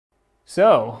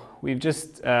So we've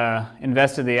just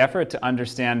invested the effort to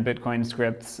understand Bitcoin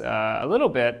scripts a little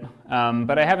bit,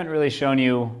 but I haven't really shown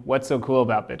you what's so cool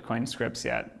about Bitcoin scripts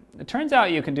yet. It turns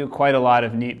out you can do quite a lot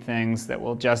of neat things that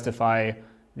will justify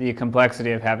the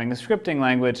complexity of having a scripting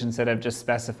language instead of just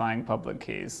specifying public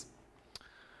keys.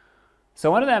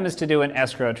 So one of them is to do an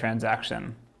escrow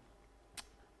transaction.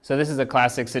 So this is a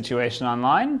classic situation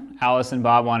online. Alice and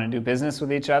Bob want to do business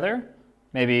with each other.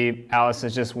 Maybe Alice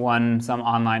has just won some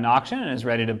online auction and is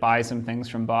ready to buy some things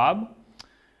from Bob.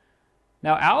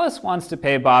 Now Alice wants to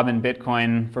pay Bob in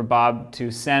Bitcoin for Bob to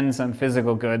send some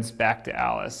physical goods back to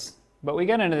Alice. But we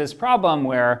get into this problem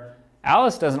where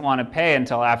Alice doesn't want to pay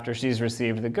until after she's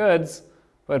received the goods,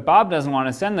 but Bob doesn't want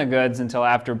to send the goods until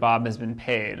after Bob has been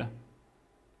paid.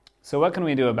 So what can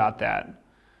we do about that?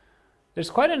 There's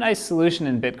quite a nice solution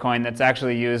in Bitcoin that's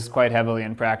actually used quite heavily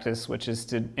in practice, which is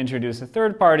to introduce a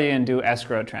third party and do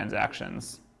escrow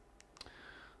transactions.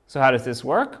 So how does this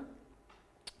work?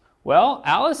 Well,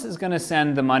 Alice is going to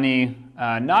send the money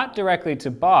not directly to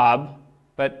Bob,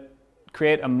 but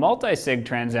create a multi-sig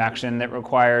transaction that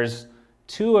requires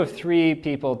 2 of 3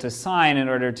 people to sign in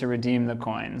order to redeem the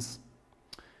coins.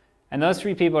 And those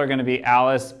 3 people are going to be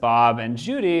Alice, Bob, and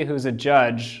Judy, who's a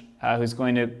judge who's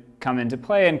going to come into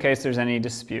play in case there's any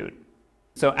dispute.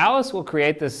 So Alice will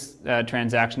create this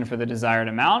transaction for the desired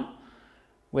amount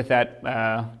with that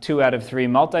 2 out of 3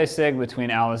 multi-sig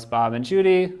between Alice, Bob, and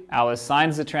Judy. Alice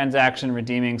signs the transaction,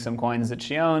 redeeming some coins that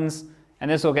she owns, and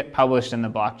this will get published in the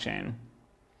blockchain.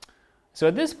 So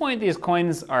at this point, these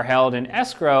coins are held in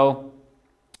escrow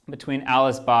between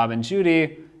Alice, Bob, and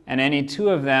Judy, and any 2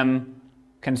 of them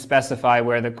can specify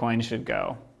where the coin should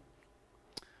go.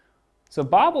 So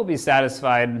Bob will be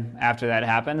satisfied after that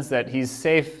happens that he's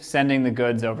safe sending the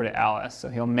goods over to Alice. So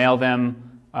he'll mail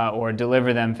them or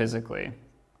deliver them physically.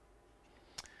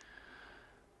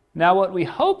 Now what we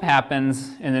hope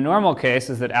happens in the normal case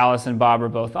is that Alice and Bob are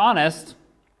both honest,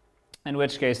 in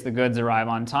which case the goods arrive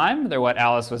on time. They're what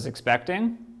Alice was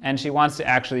expecting, and she wants to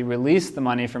actually release the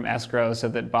money from escrow so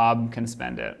that Bob can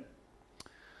spend it.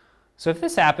 So if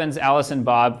this happens, Alice and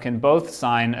Bob can both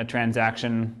sign a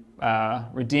transaction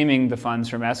redeeming the funds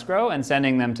from escrow and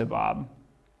sending them to Bob.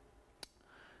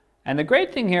 And the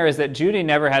great thing here is that Judy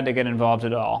never had to get involved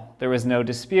at all. There was no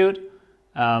dispute,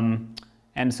 and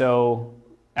so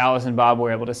Alice and Bob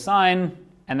were able to sign,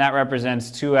 and that represents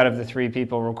 2 out of the 3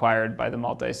 people required by the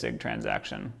multi-sig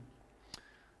transaction.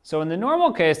 So in the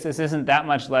normal case, this isn't that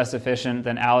much less efficient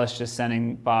than Alice just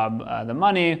sending Bob the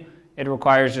money. It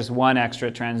requires just 1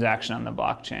 extra transaction on the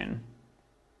blockchain.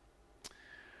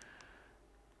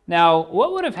 Now,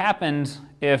 what would have happened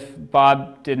if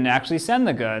Bob didn't actually send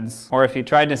the goods? Or if he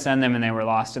tried to send them and they were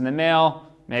lost in the mail?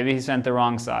 Maybe he sent the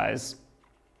wrong size.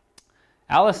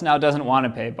 Alice now doesn't want to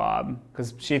pay Bob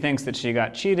because she thinks that she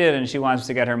got cheated and she wants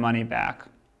to get her money back.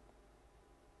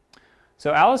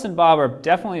 So Alice and Bob are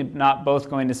definitely not both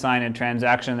going to sign a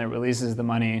transaction that releases the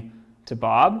money to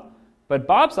Bob, but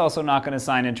Bob's also not going to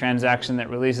sign a transaction that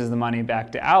releases the money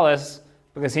back to Alice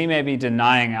because he may be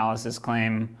denying Alice's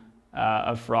claim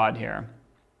of fraud here.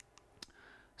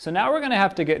 So now we're going to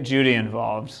have to get Judy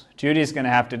involved. Judy's going to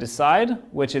have to decide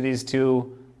which of these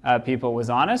 2 people was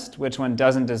honest, which one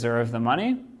doesn't deserve the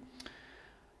money.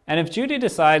 And if Judy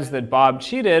decides that Bob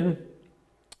cheated,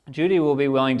 Judy will be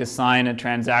willing to sign a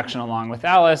transaction along with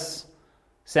Alice,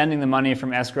 sending the money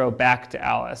from escrow back to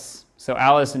Alice. So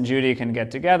Alice and Judy can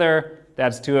get together.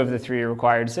 That's 2 of the 3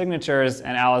 required signatures,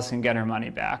 and Alice can get her money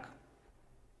back.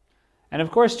 And of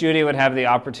course, Judy would have the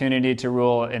opportunity to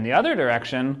rule in the other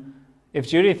direction. If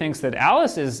Judy thinks that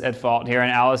Alice is at fault here and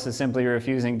Alice is simply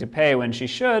refusing to pay when she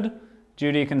should,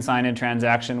 Judy can sign a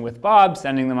transaction with Bob,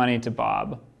 sending the money to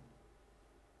Bob.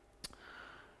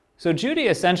 So Judy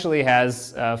essentially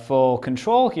has full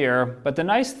control here, but the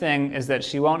nice thing is that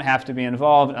she won't have to be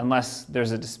involved unless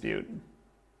there's a dispute.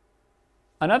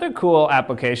 Another cool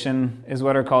application is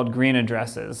what are called green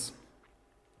addresses.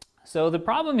 So the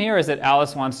problem here is that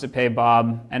Alice wants to pay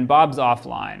Bob, and Bob's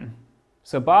offline.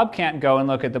 So Bob can't go and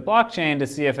look at the blockchain to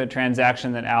see if a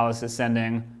transaction that Alice is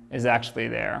sending is actually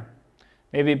there.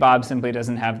 Maybe Bob simply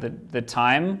doesn't have the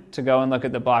time to go and look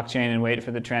at the blockchain and wait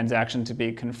for the transaction to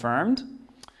be confirmed.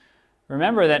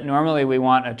 Remember that normally we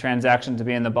want a transaction to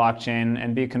be in the blockchain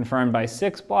and be confirmed by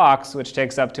 6 blocks, which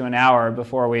takes up to an hour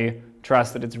before we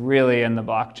trust that it's really in the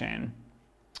blockchain.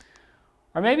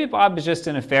 Or maybe Bob is just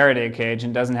in a Faraday cage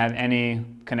and doesn't have any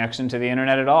connection to the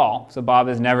internet at all, so Bob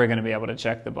is never going to be able to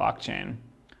check the blockchain.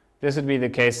 This would be the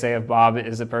case, say, if Bob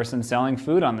is a person selling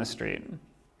food on the street.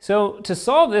 So to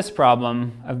solve this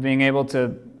problem of being able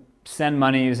to send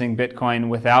money using Bitcoin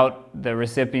without the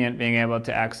recipient being able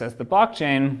to access the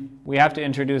blockchain, we have to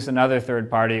introduce another third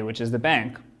party, which is the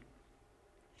bank.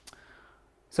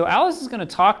 So Alice is going to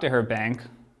talk to her bank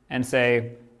and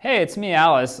say, hey, it's me,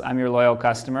 Alice. I'm your loyal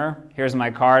customer. Here's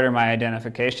my card or my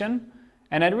identification.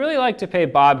 And I'd really like to pay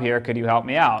Bob here. Could you help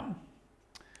me out?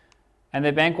 And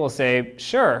the bank will say,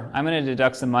 sure, I'm going to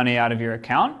deduct some money out of your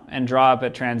account and draw up a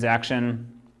transaction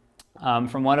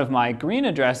from one of my green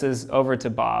addresses over to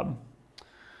Bob.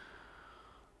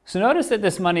 So notice that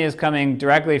this money is coming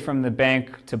directly from the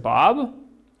bank to Bob.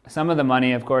 Some of the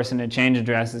money, of course, in a change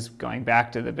address is going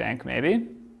back to the bank, maybe.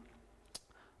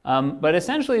 But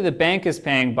essentially, the bank is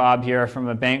paying Bob here from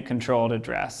a bank-controlled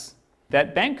address.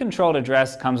 That bank-controlled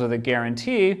address comes with a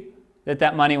guarantee that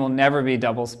that money will never be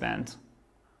double spent.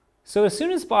 So as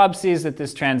soon as Bob sees that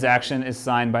this transaction is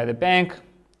signed by the bank,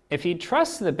 if he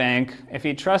trusts the bank, if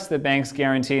he trusts the bank's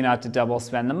guarantee not to double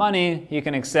spend the money, he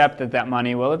can accept that that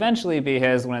money will eventually be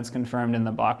his when it's confirmed in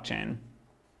the blockchain.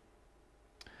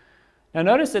 Now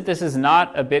notice that this is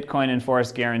not a Bitcoin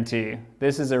enforced guarantee.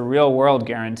 This is a real-world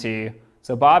guarantee.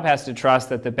 So Bob has to trust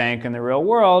that the bank in the real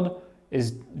world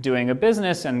is doing a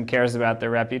business and cares about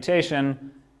their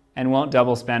reputation and won't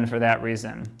double spend for that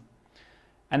reason.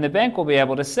 And the bank will be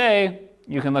able to say,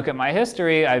 you can look at my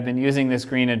history, I've been using this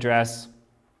green address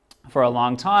for a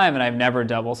long time and I've never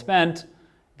double spent,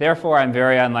 therefore I'm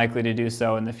very unlikely to do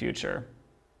so in the future.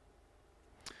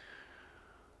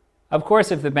 Of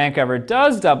course, if the bank ever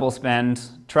does double spend,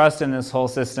 trust in this whole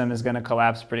system is going to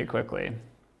collapse pretty quickly.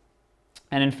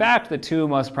 And in fact, the two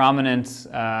most prominent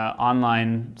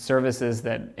online services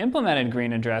that implemented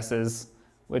green addresses,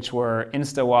 which were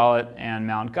InstaWallet and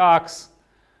Mt. Gox,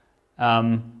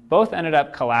 both ended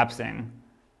up collapsing.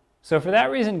 So for that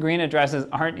reason, green addresses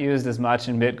aren't used as much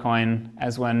in Bitcoin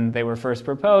as when they were first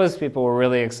proposed. People were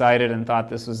really excited and thought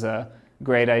this was a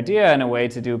great idea and a way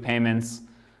to do payments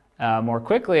more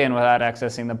quickly and without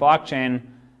accessing the blockchain.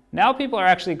 Now people are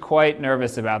actually quite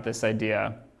nervous about this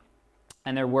idea.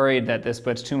 And they're worried that this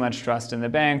puts too much trust in the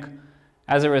bank.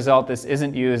 As a result, this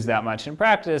isn't used that much in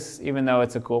practice, even though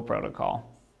it's a cool protocol.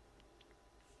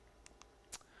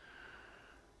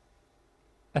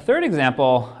 A third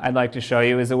example I'd like to show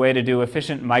you is a way to do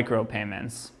efficient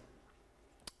micropayments.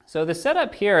 So the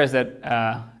setup here is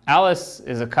that Alice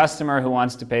is a customer who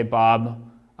wants to pay Bob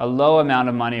a low amount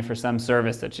of money for some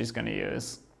service that she's going to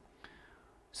use.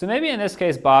 So maybe in this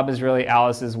case, Bob is really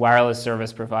Alice's wireless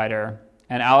service provider,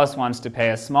 and Alice wants to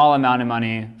pay a small amount of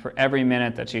money for every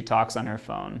minute that she talks on her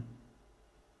phone.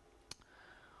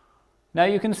 Now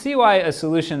you can see why a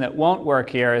solution that won't work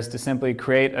here is to simply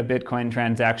create a Bitcoin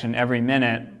transaction every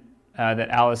minute that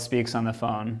Alice speaks on the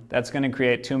phone. That's going to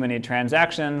create too many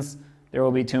transactions, there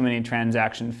will be too many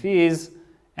transaction fees,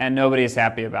 and nobody's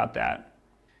happy about that.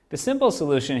 The simple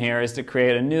solution here is to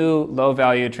create a new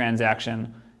low-value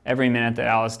transaction every minute that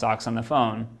Alice talks on the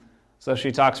phone. So if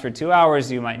she talks for 2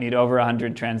 hours, you might need over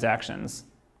 100 transactions.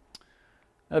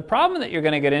 The problem that you're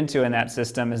going to get into in that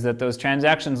system is that those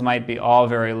transactions might be all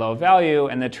very low value,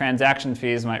 and the transaction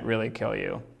fees might really kill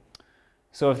you.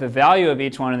 So if the value of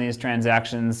each one of these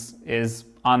transactions is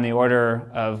on the order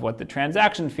of what the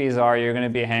transaction fees are, you're going to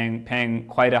be paying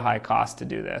quite a high cost to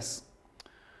do this.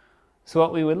 So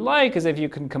what we would like is if you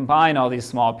can combine all these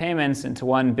small payments into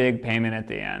one big payment at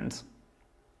the end.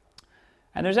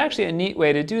 And there's actually a neat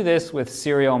way to do this with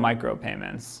serial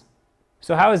micropayments.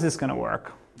 So how is this going to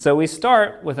work? So we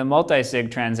start with a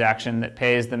multi-sig transaction that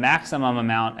pays the maximum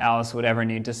amount Alice would ever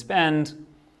need to spend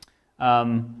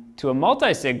to a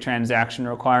multi-sig transaction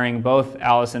requiring both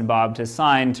Alice and Bob to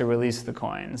sign to release the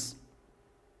coins.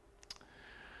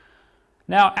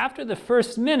 Now, after the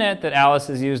first minute that Alice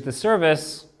has used the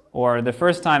service, or the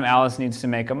first time Alice needs to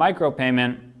make a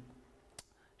micropayment,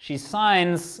 she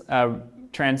signs a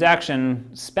transaction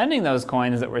spending those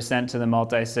coins that were sent to the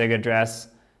multi-sig address,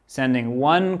 sending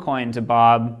one coin to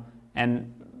Bob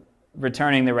and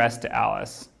returning the rest to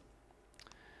Alice.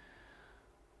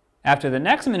 After the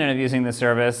next minute of using the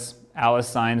service, Alice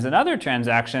signs another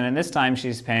transaction, and this time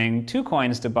she's paying 2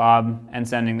 coins to Bob and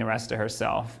sending the rest to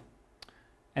herself.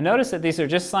 And notice that these are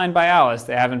just signed by Alice.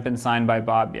 They haven't been signed by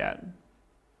Bob yet.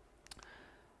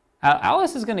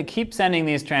 Alice is going to keep sending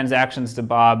these transactions to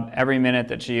Bob every minute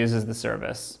that she uses the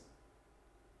service.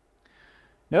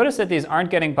 Notice that these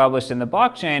aren't getting published in the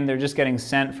blockchain, they're just getting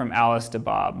sent from Alice to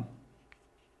Bob.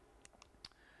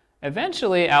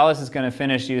 Eventually, Alice is going to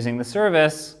finish using the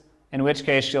service, in which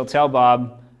case she'll tell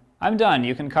Bob, I'm done,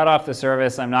 you can cut off the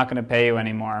service, I'm not going to pay you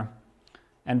anymore.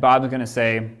 And Bob's going to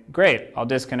say, great, I'll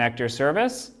disconnect your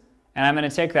service, and I'm going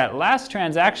to take that last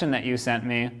transaction that you sent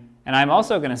me, and I'm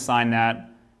also going to sign that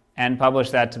and publish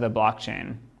that to the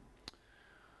blockchain.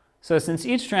 So since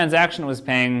each transaction was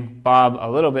paying Bob a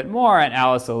little bit more and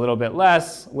Alice a little bit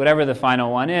less, whatever the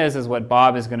final one is what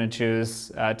Bob is going to choose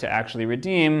to actually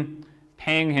redeem,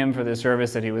 paying him for the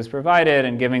service that he was provided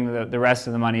and giving the rest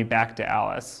of the money back to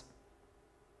Alice.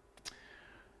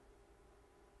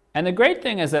 And the great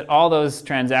thing is that all those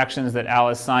transactions that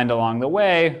Alice signed along the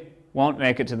way won't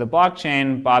make it to the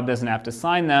blockchain. Bob doesn't have to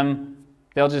sign them.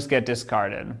 They'll just get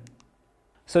discarded.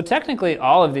 So technically,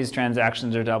 all of these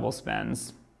transactions are double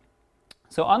spends.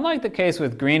 So unlike the case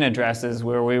with green addresses,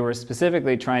 where we were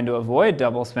specifically trying to avoid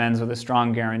double spends with a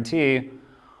strong guarantee,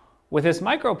 with this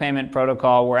micropayment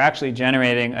protocol, we're actually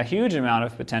generating a huge amount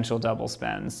of potential double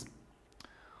spends.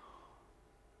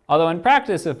 Although in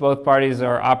practice, if both parties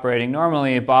are operating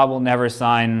normally, Bob will never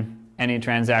sign any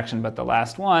transaction but the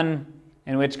last one,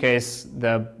 in which case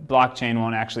the blockchain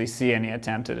won't actually see any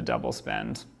attempt at a double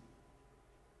spend.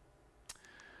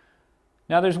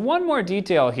 Now there's one more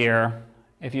detail here,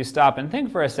 if you stop and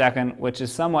think for a second, which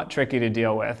is somewhat tricky to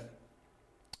deal with.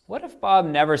 What if Bob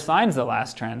never signs the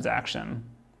last transaction?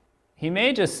 He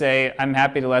may just say, I'm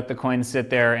happy to let the coins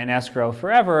sit there in escrow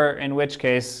forever, in which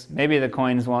case maybe the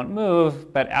coins won't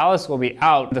move, but Alice will be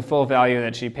out the full value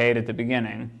that she paid at the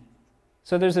beginning.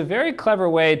 So there's a very clever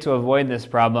way to avoid this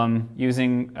problem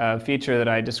using a feature that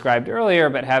I described earlier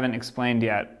but haven't explained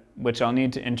yet, which I'll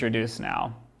need to introduce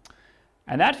now.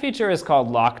 And that feature is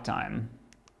called lock time.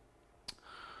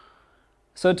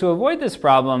 So to avoid this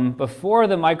problem, before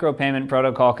the micropayment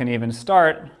protocol can even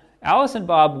start, Alice and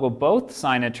Bob will both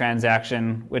sign a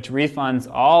transaction which refunds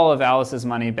all of Alice's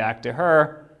money back to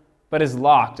her, but is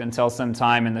locked until some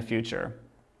time in the future.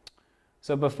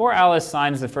 So before Alice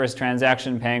signs the first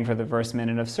transaction paying for the first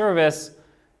minute of service,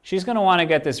 she's going to want to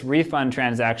get this refund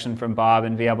transaction from Bob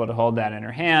and be able to hold that in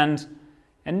her hand,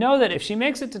 and know that if she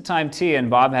makes it to time t and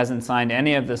Bob hasn't signed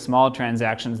any of the small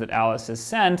transactions that Alice has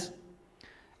sent,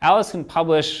 Alice can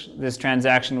publish this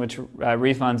transaction which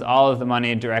refunds all of the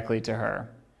money directly to her.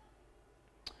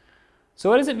 So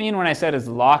what does it mean when I said it's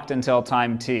locked until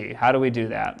time t? How do we do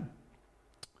that?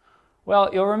 Well,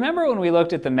 you'll remember when we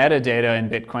looked at the metadata in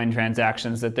Bitcoin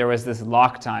transactions that there was this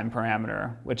lock time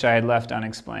parameter, which I had left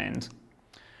unexplained.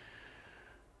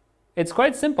 It's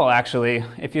quite simple, actually.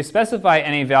 If you specify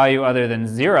any value other than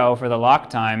 0 for the lock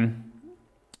time,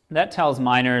 that tells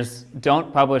miners,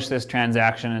 don't publish this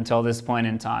transaction until this point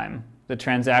in time. The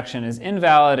transaction is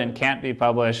invalid and can't be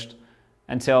published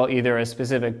until either a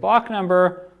specific block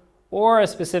number or a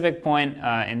specific point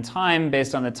in time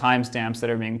based on the timestamps that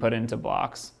are being put into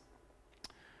blocks.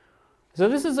 So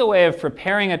this is a way of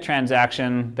preparing a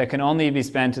transaction that can only be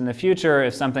spent in the future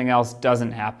if something else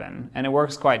doesn't happen. And it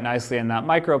works quite nicely in that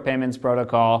micropayments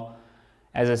protocol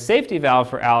as a safety valve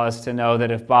for Alice to know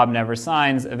that if Bob never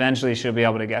signs, eventually she'll be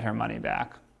able to get her money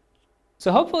back.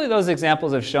 So hopefully those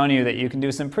examples have shown you that you can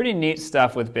do some pretty neat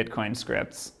stuff with Bitcoin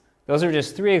scripts. Those are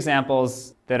just 3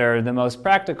 examples that are the most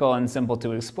practical and simple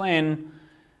to explain,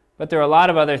 but there are a lot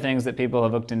of other things that people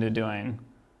have looked into doing.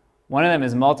 One of them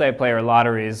is multiplayer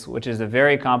lotteries, which is a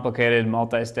very complicated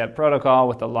multi-step protocol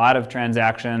with a lot of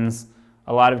transactions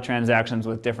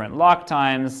with different lock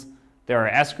times. There are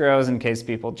escrows in case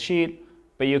people cheat,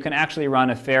 but you can actually run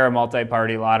a fair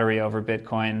multi-party lottery over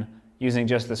Bitcoin using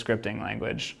just the scripting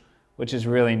language, which is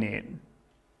really neat.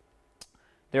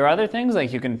 There are other things,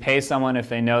 like you can pay someone if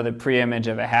they know the pre-image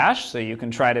of a hash, so you can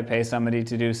try to pay somebody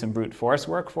to do some brute force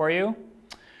work for you.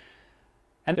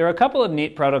 And there are a couple of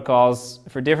neat protocols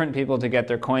for different people to get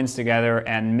their coins together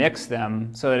and mix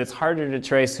them so that it's harder to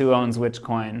trace who owns which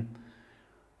coin.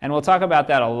 And we'll talk about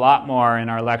that a lot more in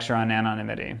our lecture on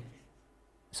anonymity.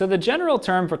 So the general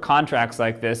term for contracts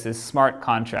like this is smart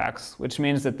contracts, which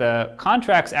means that the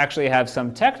contracts actually have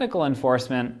some technical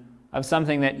enforcement of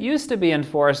something that used to be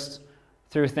enforced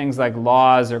through things like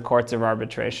laws or courts of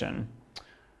arbitration.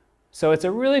 So it's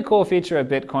a really cool feature of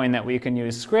Bitcoin that we can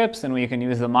use scripts, and we can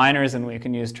use the miners, and we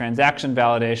can use transaction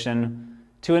validation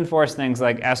to enforce things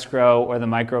like escrow or the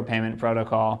micropayment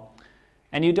protocol.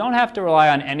 And you don't have to rely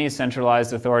on any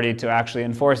centralized authority to actually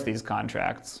enforce these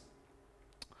contracts.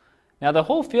 Now the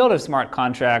whole field of smart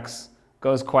contracts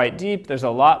goes quite deep. There's a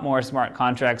lot more smart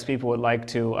contracts people would like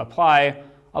to apply,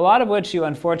 a lot of which you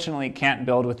unfortunately can't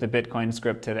build with the Bitcoin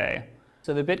script today.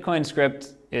 So the Bitcoin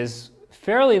script is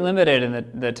fairly limited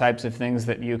in the types of things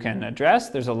that you can address.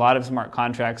 There's a lot of smart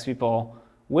contracts people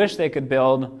wish they could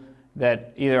build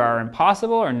that either are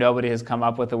impossible or nobody has come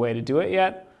up with a way to do it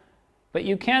yet. But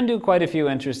you can do quite a few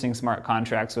interesting smart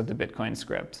contracts with the Bitcoin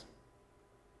script.